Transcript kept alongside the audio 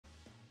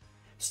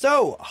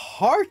So,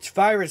 Heart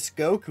Virus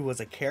Goku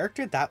was a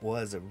character that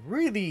was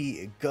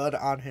really good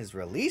on his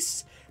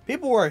release.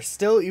 People were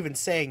still even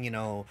saying,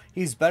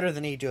 he's better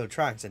than AGO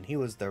Trunks, and he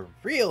was the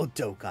real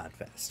Dokkan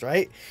Fest,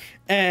 right?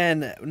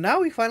 And now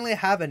we finally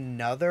have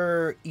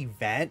another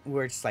event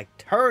where it's like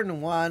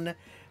turn one,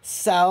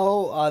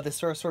 Cell, the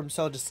Source Form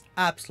Cell just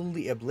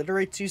absolutely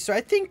obliterates you. So I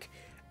think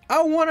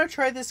I want to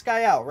try this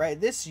guy out, right?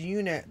 This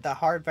unit, the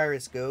Heart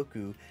Virus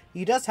Goku,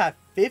 he does have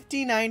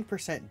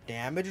 59%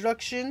 damage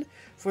reduction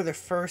for the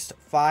first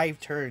 5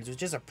 turns,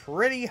 which is a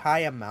pretty high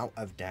amount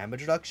of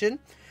damage reduction.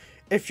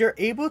 If you're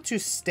able to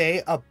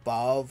stay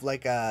above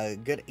like a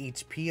good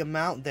HP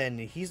amount, then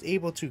he's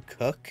able to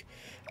cook.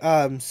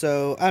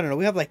 So I don't know,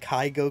 we have like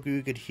Kai Goku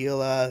who could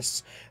heal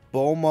us,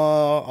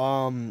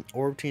 Bulma,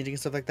 orb changing and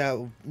stuff like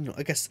that.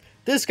 I guess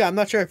this guy, I'm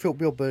not sure if he'll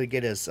be able to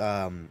get his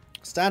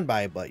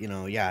standby, but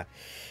yeah.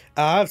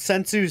 I have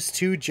Sensus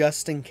too,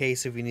 just in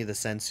case if you need the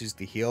Sensus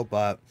to heal,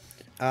 but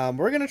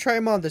we're going to try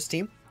him on this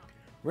team.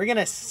 We're going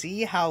to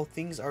see how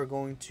things are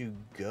going to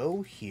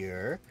go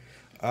here.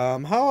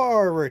 How are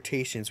our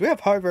rotations? We have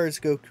Heart Virus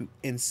Goku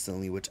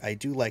instantly, which I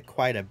do like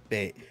quite a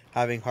bit,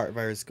 having Heart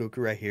Virus Goku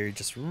right here,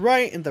 just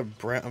right in the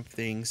brunt of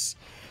things.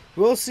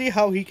 We'll see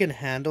how he can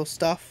handle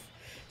stuff.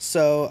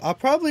 So, I'll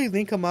probably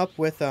link him up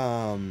with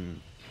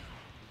God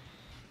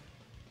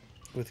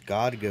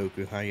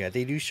Goku, huh? Yeah,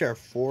 they do share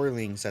 4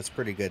 links. That's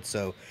pretty good.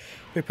 So,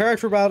 prepared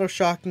for battle,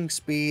 shocking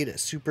speed,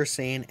 Super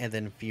Saiyan, and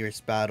then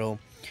fierce battle.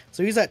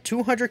 So he's at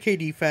 200k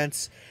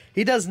defense.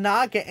 He does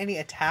not get any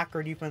attack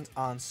or defense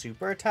on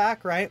super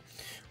attack, right?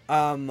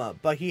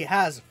 But he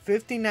has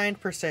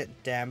 59%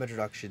 damage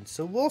reduction.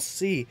 So we'll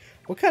see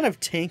what kind of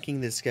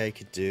tanking this guy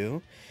could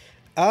do.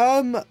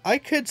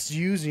 I could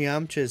use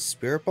Yamcha's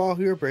Spirit Ball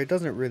here, but it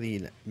doesn't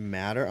really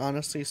matter,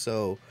 honestly.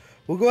 So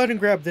we'll go ahead and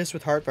grab this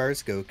with Heart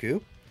Virus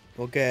Goku.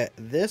 We'll get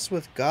this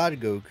with God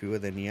Goku,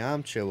 and then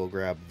Yamcha will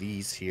grab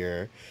these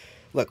here.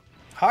 Look,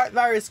 Heart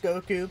Virus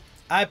Goku,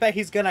 I bet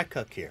he's gonna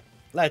cook here.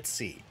 Let's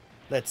see.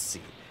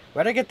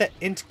 Where'd I get the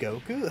Int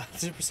Goku?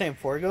 Super Saiyan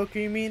 4 Goku,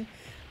 you mean?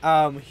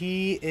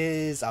 He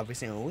is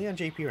obviously only on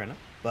JP right now,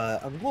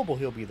 but on Global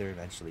he'll be there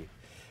eventually.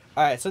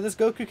 Alright, so this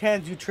Goku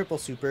can do triple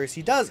supers.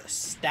 He does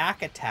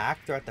stack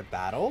attack throughout the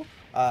battle.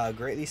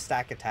 Greatly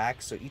stack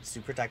attack, so each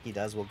super attack he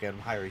does will get him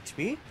higher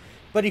HP.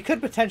 But he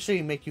could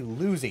potentially make you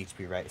lose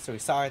HP, right? So we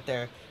saw it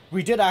there.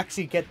 We did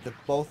actually get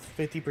both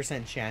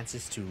 50%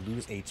 chances to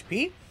lose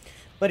HP.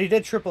 But he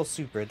did triple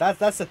super.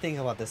 That's the thing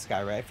about this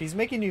guy, right? If he's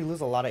making you lose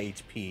a lot of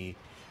HP,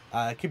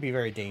 it could be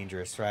very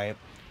dangerous, right?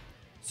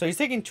 So he's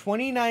taking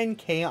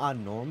 29k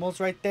on normals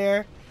right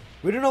there.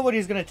 We don't know what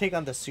he's gonna take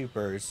on the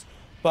supers,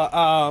 but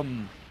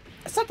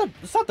it's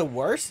not the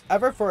worst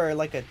ever for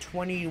like a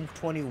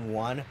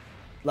 2021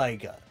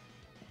 like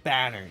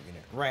banner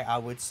unit, right? I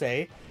would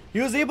say he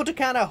was able to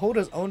kind of hold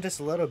his own just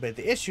a little bit.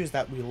 The issue is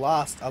that we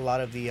lost a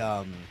lot of the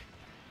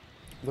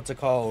what's it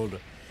called?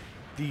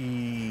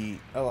 We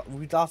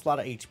lost a lot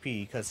of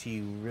HP because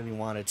he really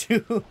wanted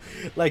to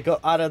like go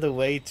out of the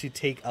way to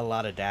take a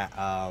lot of that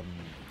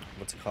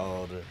what's it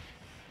called,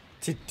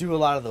 to do a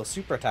lot of those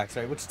super attacks,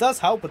 right? Which does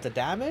help with the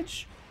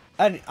damage.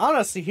 And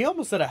honestly, he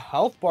almost did a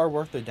health bar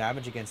worth of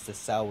damage against this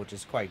Cell, which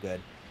is quite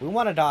good. We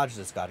want to dodge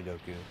this God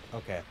Goku.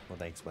 Okay, well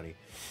thanks, buddy.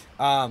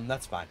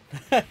 That's fine.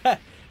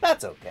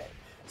 That's okay.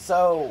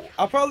 So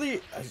I'll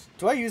probably,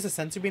 do I use the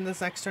Sensu Bean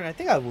this next turn? I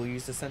think I will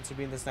use the Sensu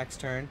Bean this next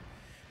turn.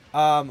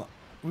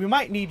 We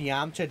might need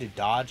Yamcha to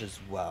dodge as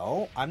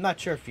well. I'm not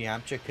sure if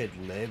Yamcha could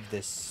live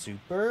this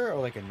super or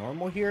like a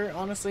normal here,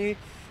 honestly.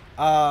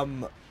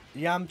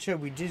 Yamcha,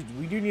 we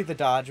do need the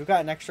dodge. We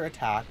got an extra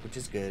attack, which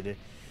is good.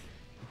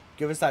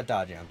 Give us that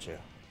dodge, Yamcha.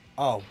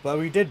 Oh, but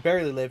we did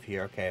barely live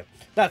here. Okay,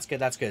 that's good.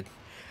 That's good.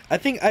 I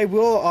think I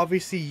will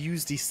obviously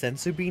use the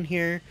Sensu Bean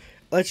here.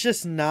 Let's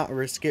just not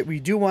risk it.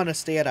 We do want to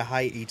stay at a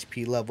high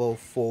HP level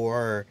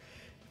for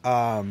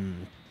Heart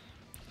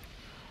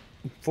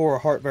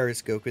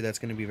Virus Goku. That's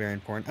going to be very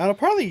important. I'll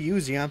probably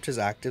use Yamcha's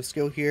active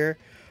skill here.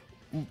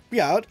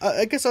 Yeah,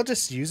 I guess I'll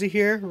just use it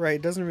here, right?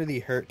 It doesn't really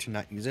hurt to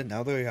not use it.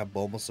 Now that we have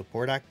Bulma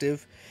support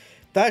active,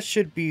 that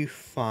should be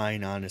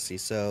fine, honestly.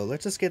 So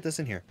let's just get this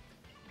in here.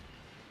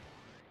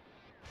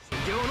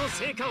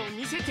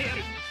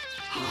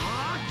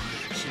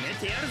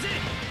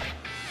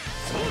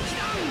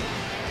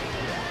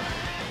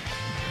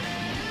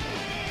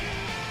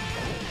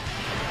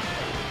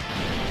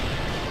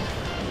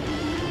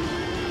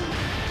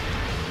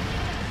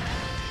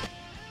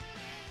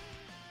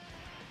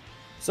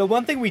 So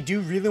one thing we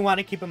do really want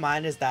to keep in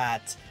mind is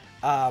that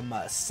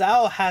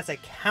Cell has a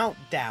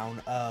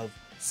countdown of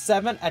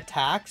 7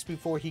 attacks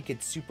before he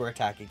could super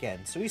attack again.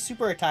 So he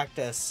super attacked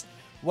us,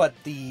 what,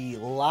 the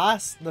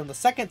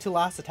second to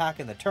last attack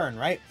in the turn,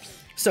 right?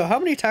 So how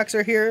many attacks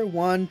are here?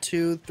 1,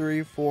 2,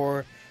 3,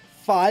 4,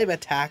 5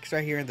 attacks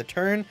right here in the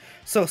turn.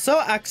 So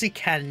Cell actually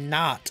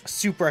cannot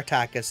super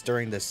attack us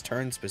during this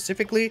turn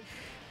specifically.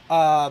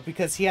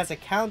 Because he has a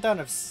countdown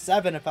of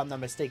 7, if I'm not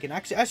mistaken.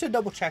 Actually, I should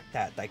double check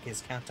that, like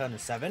his countdown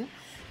is 7.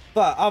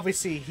 But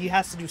obviously, he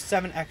has to do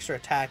 7 extra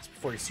attacks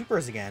before he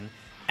supers again.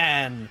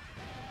 And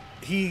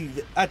he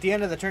at the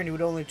end of the turn he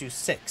would only do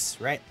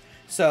 6, right?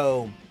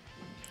 So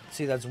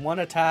see, that's 1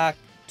 attack,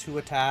 2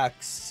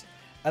 attacks,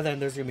 and then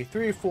there's gonna be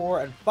 3,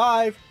 4, and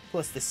 5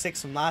 plus the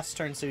 6 from last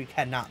turn, so you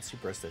cannot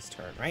supers this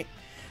turn, right?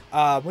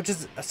 Which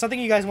is something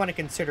you guys want to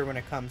consider when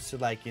it comes to,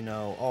 like, you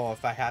know, oh,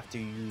 if I have to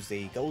use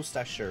a Ghost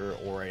Usher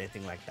or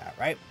anything like that,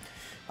 right?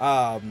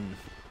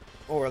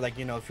 Or, like,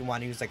 you know, if you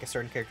want to use, like, a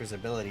certain character's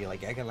ability,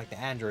 like, I got, like, the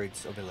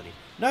android's ability.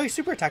 No, he's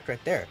super attacked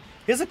right there.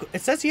 He has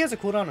it says he has a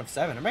cooldown of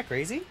 7. Am I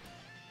crazy?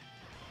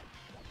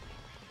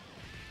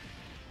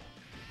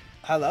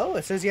 Hello?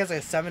 It says he has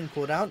a 7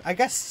 cooldown. I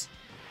guess...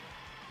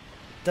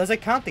 Does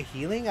it count the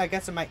healing? I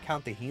guess it might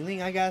count the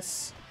healing, I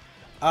guess.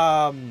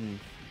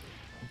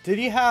 Did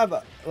he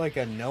have, like,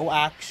 a no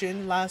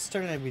action last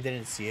turn and we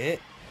didn't see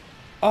it?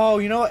 Oh,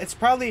 you know what? It's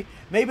probably...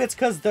 Maybe it's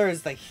because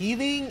there's the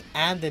healing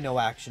and the no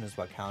action is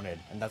what counted.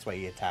 And that's why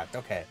he attacked.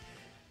 Okay.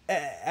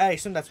 I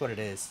assume that's what it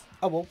is.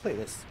 Oh, we'll play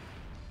this.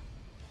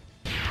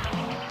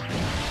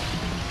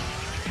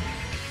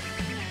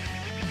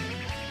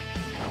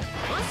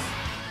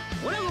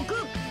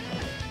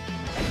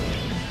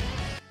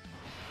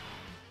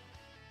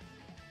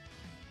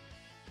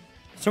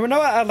 So we're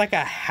now at like a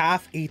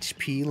half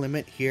HP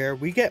limit here.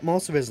 We get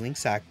most of his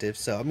links active.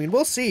 So, I mean,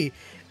 we'll see.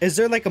 Is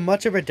there like a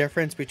much of a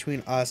difference between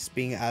us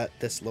being at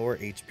this lower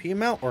HP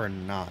amount or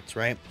not,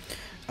 right?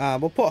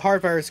 We'll put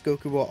Hard Virus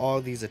Goku where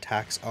all these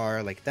attacks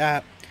are like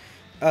that.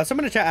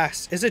 Someone in the chat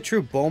asks, is it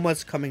true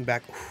Bulma's coming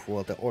back?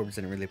 Well, the orbs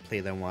didn't really play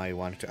them while I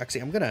wanted to.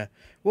 Actually,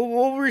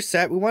 we'll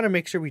reset. We want to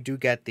make sure we do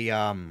get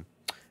the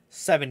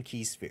 7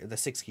 key sphere, the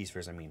 6 key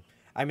spheres, I mean.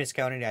 I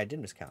miscounted. I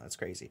did miscount. That's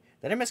crazy.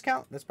 Did I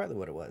miscount? That's probably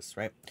what it was,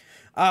 right?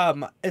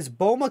 Is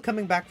Bulma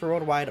coming back for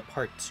Worldwide at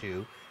Part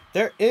 2?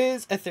 There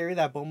is a theory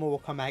that Bulma will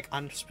come back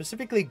on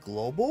specifically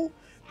Global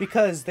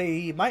because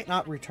they might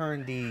not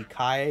return the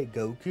Kai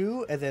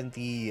Goku and then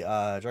the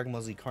Dragon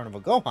Ball Z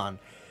Carnival Gohan.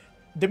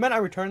 They might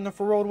not return them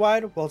for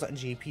Worldwide. Well, on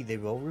GP they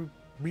will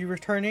be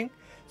returning.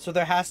 So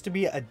there has to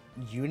be a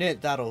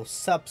unit that'll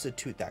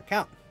substitute that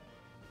count.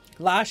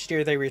 Last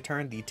year, they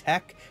returned the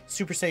Tech,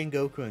 Super Saiyan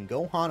Goku, and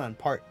Gohan on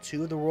Part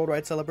 2 of the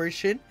Worldwide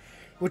Celebration,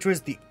 which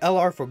was the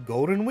LR for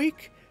Golden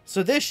Week.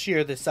 So this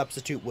year, the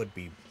substitute would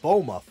be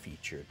Bulma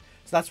featured.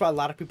 So that's why a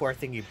lot of people are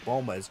thinking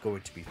Bulma is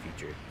going to be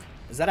featured.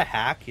 Is that a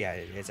hack? Yeah,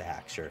 it is a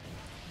hack, sure.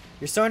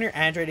 You're still on your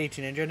Android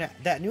 18. Android,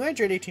 that new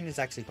Android 18 is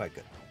actually quite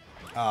good.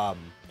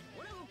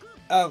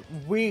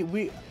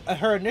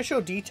 Her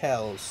initial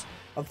details,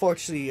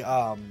 unfortunately,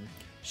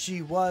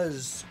 she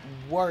was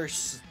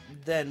worse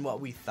than what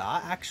we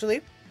thought,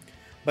 actually.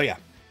 But yeah,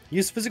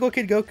 use Physical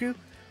Kid Goku.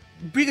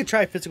 We could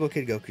try Physical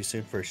Kid Goku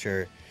soon for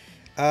sure.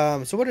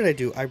 So what did I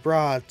do? I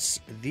brought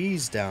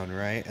these down,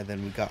 right? And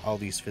then we got all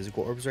these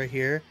physical orbs right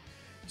here.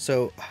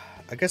 So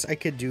I guess I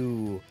could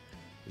do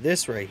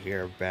this right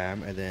here,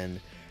 bam, and then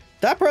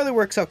that probably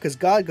works out because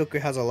God Goku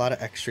has a lot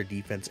of extra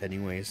defense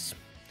anyways.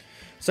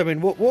 So I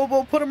mean,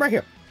 we'll put him right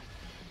here.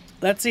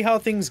 Let's see how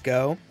things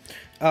go.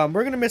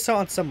 We're gonna miss out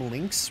on some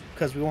links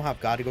because we won't have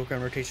God Goku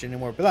on rotation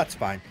anymore, but that's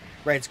fine,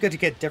 right? It's good to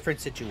get different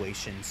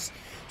situations.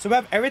 So we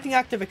have everything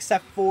active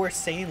except for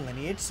Saiyan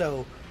lineage.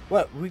 So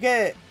what we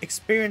get: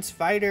 experienced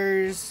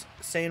fighters,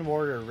 Saiyan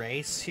warrior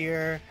race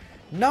here.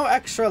 No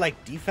extra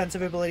like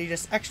defensive ability,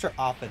 just extra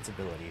offensive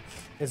ability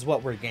is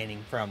what we're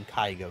gaining from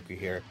Kai Goku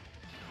here.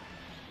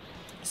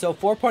 So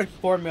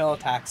 4.4 mil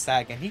attack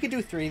stack, and he could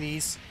do 3 of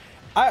these.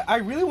 I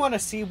really want to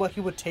see what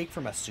he would take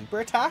from a super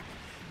attack,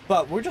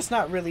 but we're just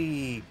not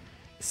really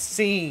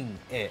seeing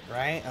it,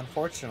 right?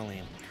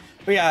 Unfortunately.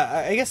 But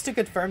yeah, I guess to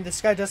confirm,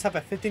 this guy does have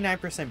a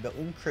 59%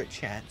 built-in crit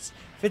chance,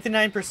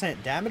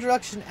 59% damage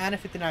reduction, and a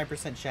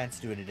 59% chance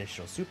to do an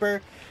additional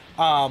super.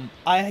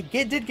 I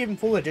did give him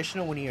full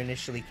additional when he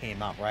initially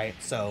came out, right?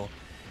 So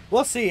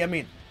we'll see. I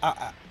mean,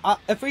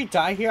 if we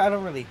die here, I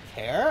don't really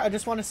care. I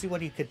just want to see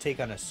what he could take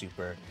on a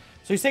super.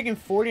 So he's taking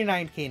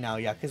 49k now,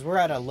 yeah, because we're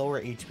at a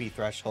lower HP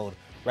threshold,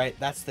 right?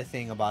 That's the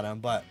thing about him.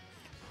 But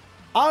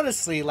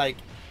honestly, like,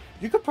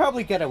 you could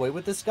probably get away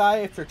with this guy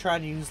if you're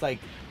trying to use, like,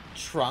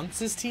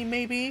 Trunks' team,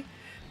 maybe.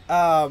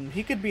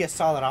 He could be a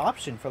solid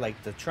option for,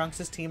 like, the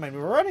Trunks' team. I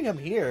mean, we're running him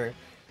here,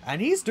 and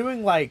he's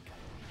doing, like,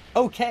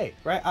 okay,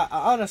 right?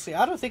 Honestly,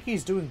 I don't think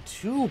he's doing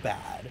too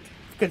bad,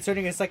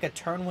 considering it's, like, a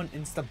turn 1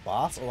 insta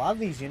boss. A lot of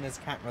these units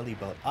can't really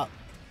build up.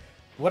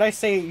 Would I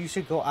say you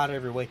should go out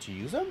of your way to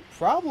use them?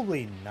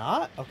 Probably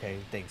not. Okay,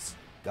 thanks,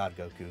 God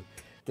Goku.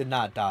 Did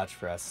not dodge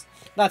for us.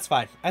 That's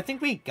fine. I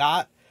think we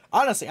got...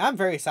 Honestly, I'm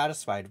very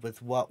satisfied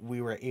with what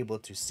we were able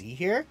to see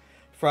here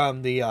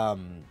from the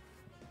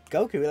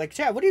Goku. Like,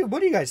 chat, what do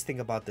you guys think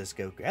about this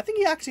Goku? I think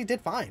he actually did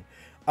fine.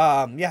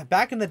 Yeah,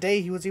 back in the day,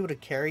 he was able to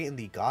carry in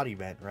the God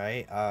event,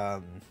 right?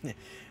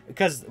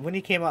 Because when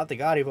he came out, the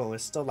God event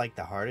was still, like,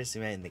 the hardest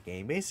event in the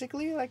game,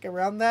 basically, like,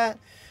 around that.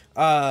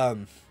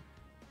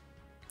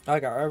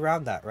 Like,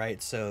 around that,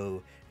 right?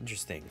 So,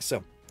 interesting.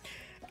 So,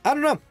 I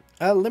don't know.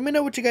 Let me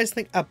know what you guys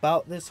think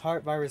about this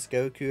Heart Virus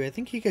Goku. I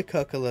think he could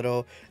cook a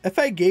little. If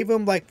I gave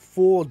him, like,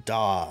 full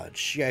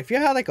dodge. Yeah, if you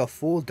had, like, a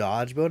full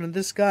dodge build in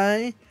this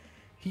guy,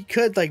 he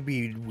could, like,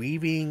 be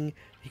weaving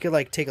he could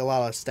like take a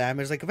lot of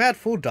damage. Like if I had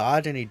full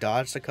dodge and he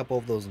dodged a couple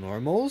of those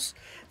normals,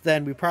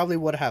 then we probably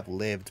would have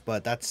lived.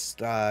 But that's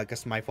I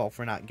guess my fault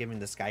for not giving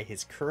this guy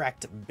his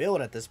correct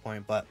build at this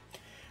point. But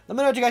let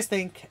me know what you guys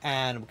think,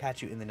 and we'll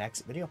catch you in the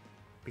next video.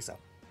 Peace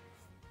out.